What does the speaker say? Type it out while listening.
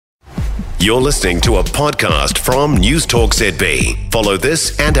You're listening to a podcast from News Talk ZB. Follow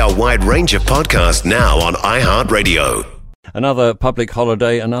this and our wide range of podcasts now on iHeartRadio. Another public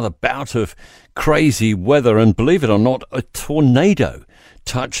holiday, another bout of crazy weather, and believe it or not, a tornado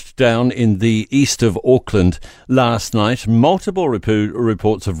touched down in the east of Auckland last night. Multiple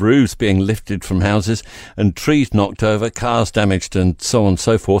reports of roofs being lifted from houses and trees knocked over, cars damaged and so on and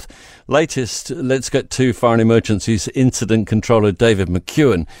so forth. Latest, let's get to Fire and Emergencies Incident Controller David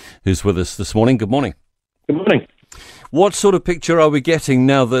McKeown, who's with us this morning. Good morning. Good morning. What sort of picture are we getting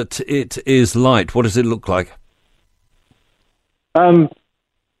now that it is light? What does it look like?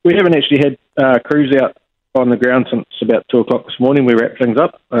 We haven't actually had crews out on the ground since about 2 o'clock this morning. We wrapped things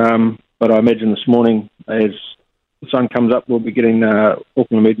up, but I imagine this morning, as the sun comes up, we'll be getting Auckland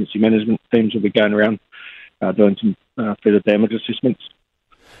Emergency Management teams will be going around doing some further damage assessments.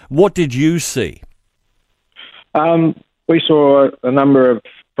 What did you see? We saw a number of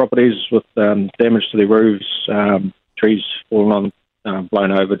properties with damage to their roofs, trees fallen on,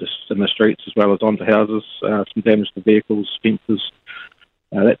 blown over just in the streets as well as onto houses, some damage to vehicles, fences,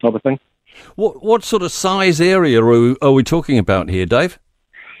 that type of thing. What sort of size area are we talking about here, Dave?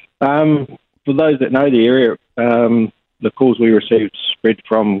 For those that know the area, the calls we received spread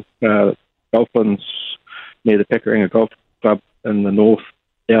from Golflands near the Pekaringa Golf Club in the north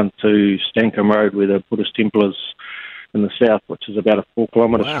down to Stancombe Road where the Buddhist temple is in the south, which is about a 4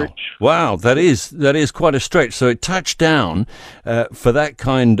 kilometre stretch. Wow, that is quite a stretch. So it touched down for that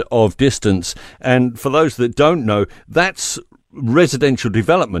kind of distance. And for those that don't know, that's residential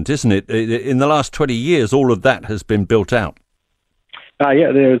development, isn't it? In the last 20 years, all of that has been built out.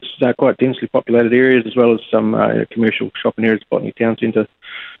 Yeah, there's quite densely populated areas as well as some commercial shopping areas, Botany Town Centre,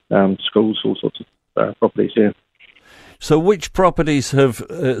 schools, all sorts of properties there. So which properties have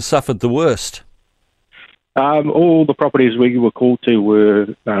suffered the worst? All the properties we were called to were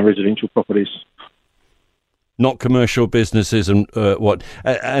residential properties. Not commercial businesses and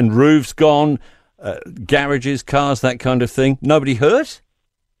and roofs gone, garages, cars, that kind of thing. Nobody hurt?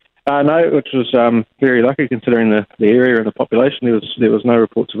 No, which was very lucky considering the area and the population. There was no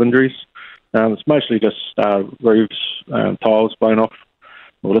reports of injuries. It's mostly just roofs, tiles blown off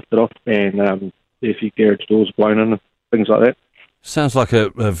or lifted off, and a few garage doors blown in and things like that. Sounds like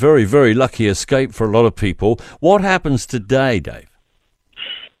a very, very lucky escape for a lot of people. What happens today, Dave?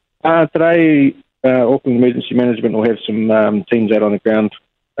 Today, Auckland Emergency Management will have some teams out on the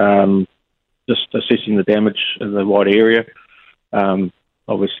ground just assessing the damage in the wide area.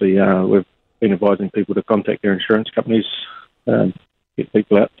 Obviously, we've been advising people to contact their insurance companies, get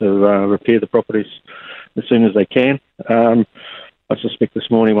people out to repair the properties as soon as they can. I suspect this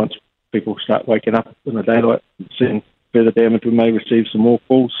morning, once people start waking up in the daylight and seeing further damage, we may receive some more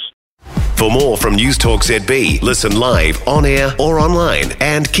calls. For more from News Talk ZB, listen live, on air or online,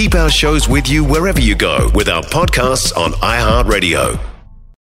 and keep our shows with you wherever you go with our podcasts on iHeartRadio.